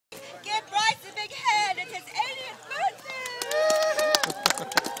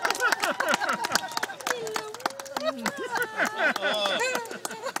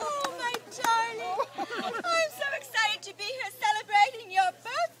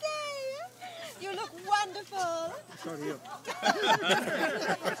So do you.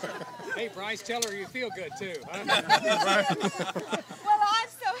 Hey, Bryce, tell her you feel good, too. Huh? Well, I'm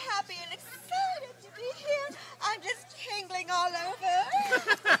so happy and excited to be here. I'm just tingling all over.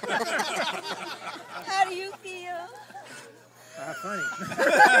 How do you feel? Funny.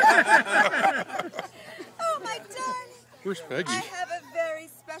 Oh, my darling. Where's Peggy? I have a very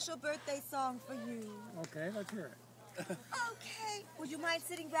special birthday song for you. Okay, let's hear it. Okay. Would you mind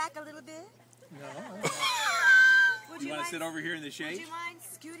sitting back a little bit? No. Would You want to mind- sit over here in the Would shade? you mind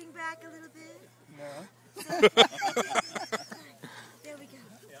scooting back a little bit? No. There we go.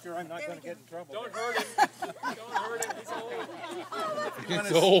 Sure, I'm not There going we to get in trouble. Don't hurt him. Don't hurt him. He's old.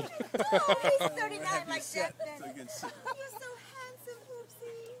 It's old. Oh, he's 39 like that then. So you can sit. You're so handsome,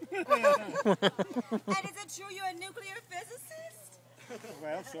 Oopsie. And is it true you're a nuclear physicist?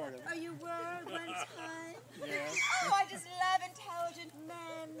 Well, sort of. Oh, you were one time? Yeah. Oh, I just love intelligent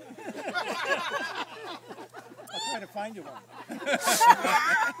men. I'll try to find you one.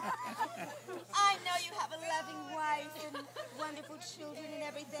 I know you have a loving wife and wonderful children and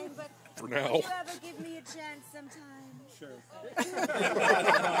everything, but For now. would you ever give me a chance sometime? Sure.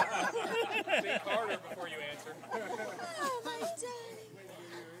 Think harder before you answer. Oh, my darling.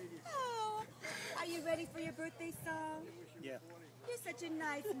 Oh, are you ready for your birthday song? Yeah. You're such a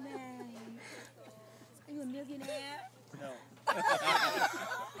nice man. Are you a millionaire? No.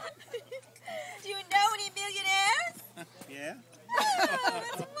 Do you know any millionaires? Yeah? Oh,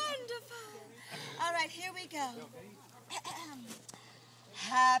 that's wonderful. All right, here we go.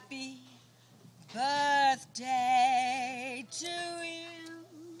 Happy birthday to you.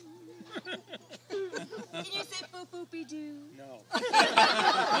 Can you say boop boopy doo? No.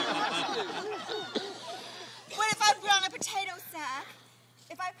 What if I put on a potato sack?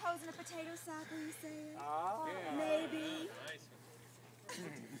 If I pose in a potato sack, will you say it? Maybe.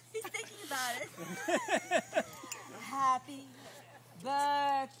 He's thinking about it. Happy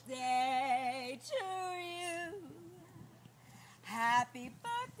birthday to you. Happy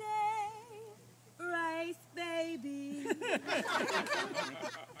birthday, Bryce baby.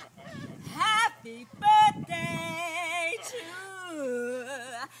 Happy birthday to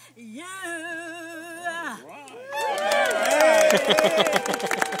you.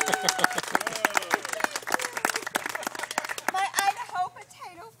 My Idaho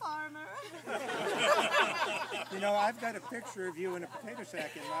potato farmer. You know, I've got a picture of you in a potato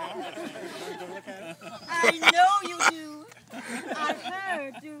sack in my office. You want to go look at it? I know you do. I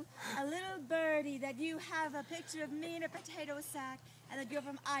heard through a little birdie that you have a picture of me in a potato sack and that you're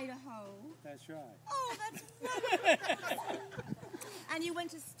from Idaho. That's right. Oh, that's wonderful. And you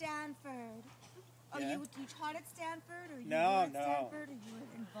went to Stanford. Oh, Yeah. you taught at Stanford, or you No, were at no. Stanford, or you were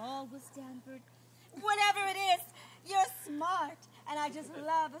involved with Stanford? Whatever it is, you're smart, and I just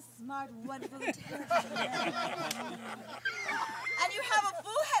love a smart, wonderful, intelligent man. And you have a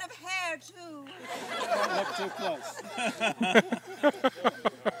full head of hair too. Don't look too close.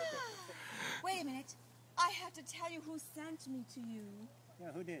 Wait a minute, I have to tell you who sent me to you.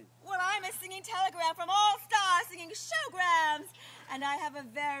 Yeah, who did? Well, I'm a singing telegram from All Stars Singing Showgrams, and I have a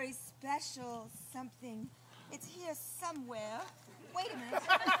very special something. It's here somewhere. Wait a minute.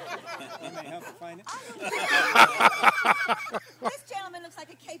 You may help to find it. This gentleman looks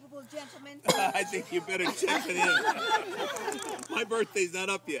like a capable gentleman. I think you better check it in. My birthday's not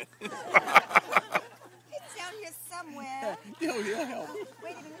up yet. It's down here somewhere. He'll help.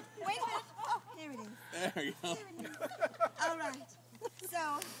 Wait a minute. Wait a minute. Oh, here it is. There you go. Here it is. All right.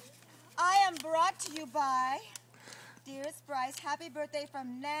 So, I am brought to you by Dearest Bryce. Happy birthday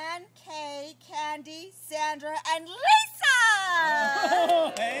from Nan, Kay, Candy, Sandra, and Lisa!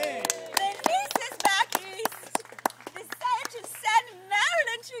 Oh, hey! The nieces back east decided to send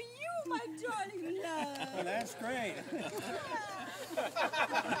Marilyn to you, my darling Well, love. that's great.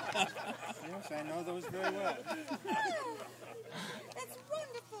 Yes, I know those very well. That's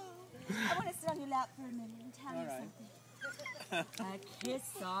wonderful. I want to sit on your lap for a minute and tell All you right. something. A kiss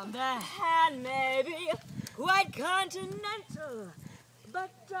on the hand may be quite continental,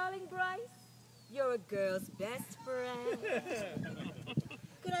 but darling Bryce, you're a girl's best friend.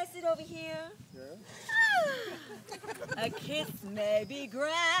 Could I sit over here? Sure. A kiss may be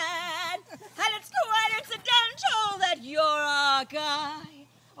grand, and it's quite incidental that you're a guy.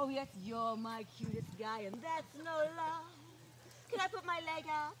 Oh yes, you're my cutest guy, and that's no lie. Can I put my leg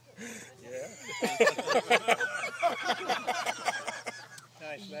out?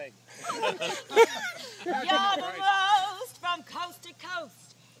 Nice leg. You're the most from coast to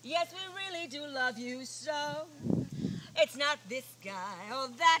coast. Yes, we really do love you so. It's not this guy or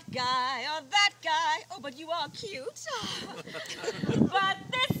that guy or that guy. Oh, but you are cute. But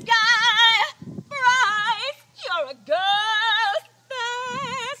this guy, Bryce, you're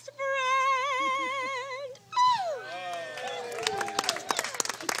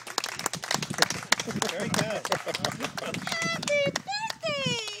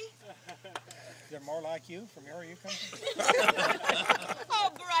like you from where you come from? Oh,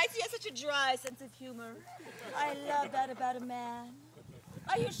 Bryce, you have such a dry sense of humor. I love that about a man.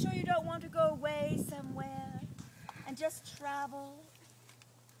 Are you sure you don't want to go away somewhere and just travel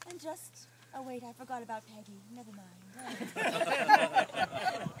and just... Oh, wait, I forgot about Peggy. Never mind.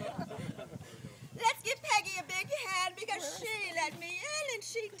 Let's give Peggy a big hand because she let me in and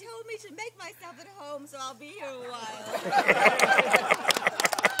she told me to make myself at home, so I'll be here a while.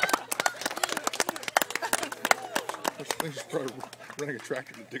 I think she's probably running a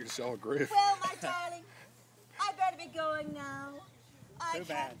tractor to dig a shallow grave. Well, my darling, I better be going now. Too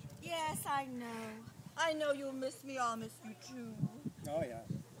bad. Yes, I know. I know you'll miss me. I'll miss you too. Oh, yeah.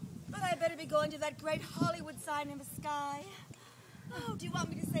 But I better be going to that great Hollywood sign in the sky. Oh, do you want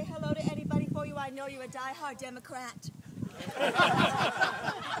me to say hello to anybody for you? I know you're a die-hard Democrat.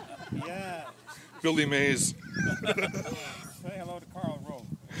 Yeah. Billy Mays. Say hello to Carl Rove.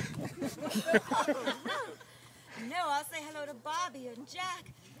 No, I'll say hello to Bobby and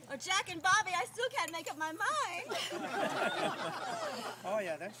Jack. Or Jack and Bobby, I still can't make up my mind. Oh,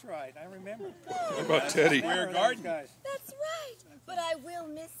 yeah, that's right. I remember. What about Teddy? Weird garden. Guys. That's right. But I will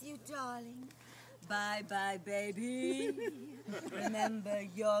miss you, darling. Bye-bye, baby. Remember,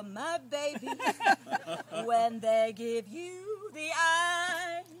 you're my baby. When they give you the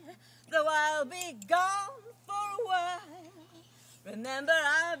eye, though I'll be gone for a while, remember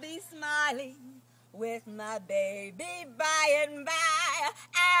I'll be smiling with my baby by and by,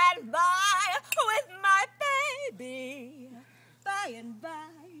 and by with my baby by and by.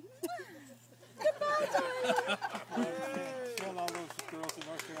 Goodbye, darling. Tell all those girls in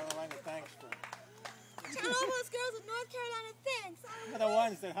North Carolina thanks for Tell all those girls in North Carolina thanks. They're the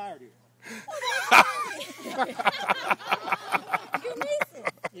ones that hired you. Your nieces.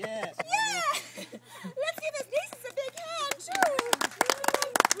 Yes. Yeah! Let's give his nieces a big hand, too.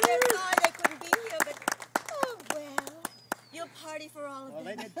 They're sorry they couldn't be here, but oh well. You'll party for all of Well,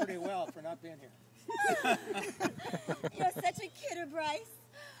 they them. did pretty well for not being here. You're such a kidder, Bryce.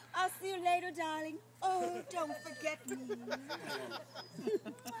 I'll see you later, darling. Oh, don't forget me.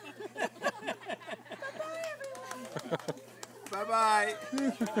 Bye-bye, everyone. Bye-bye.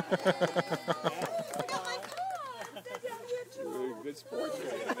 Got my cards. They're down here, too. Good sports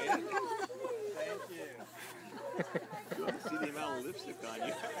man. Thank you. See the amount of lipstick on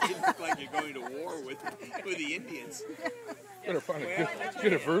you. You look like you're going to war with the Indians. Better find a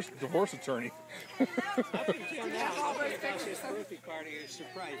good divorce attorney. Until now, nobody thinks his birthday party is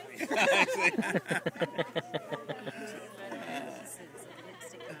surprising.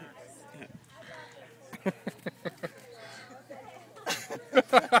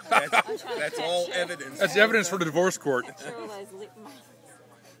 That's all evidence. That's evidence for the divorce court.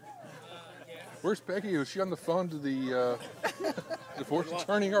 Where's Peggy? Was she on the phone to the divorce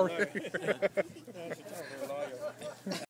attorney already?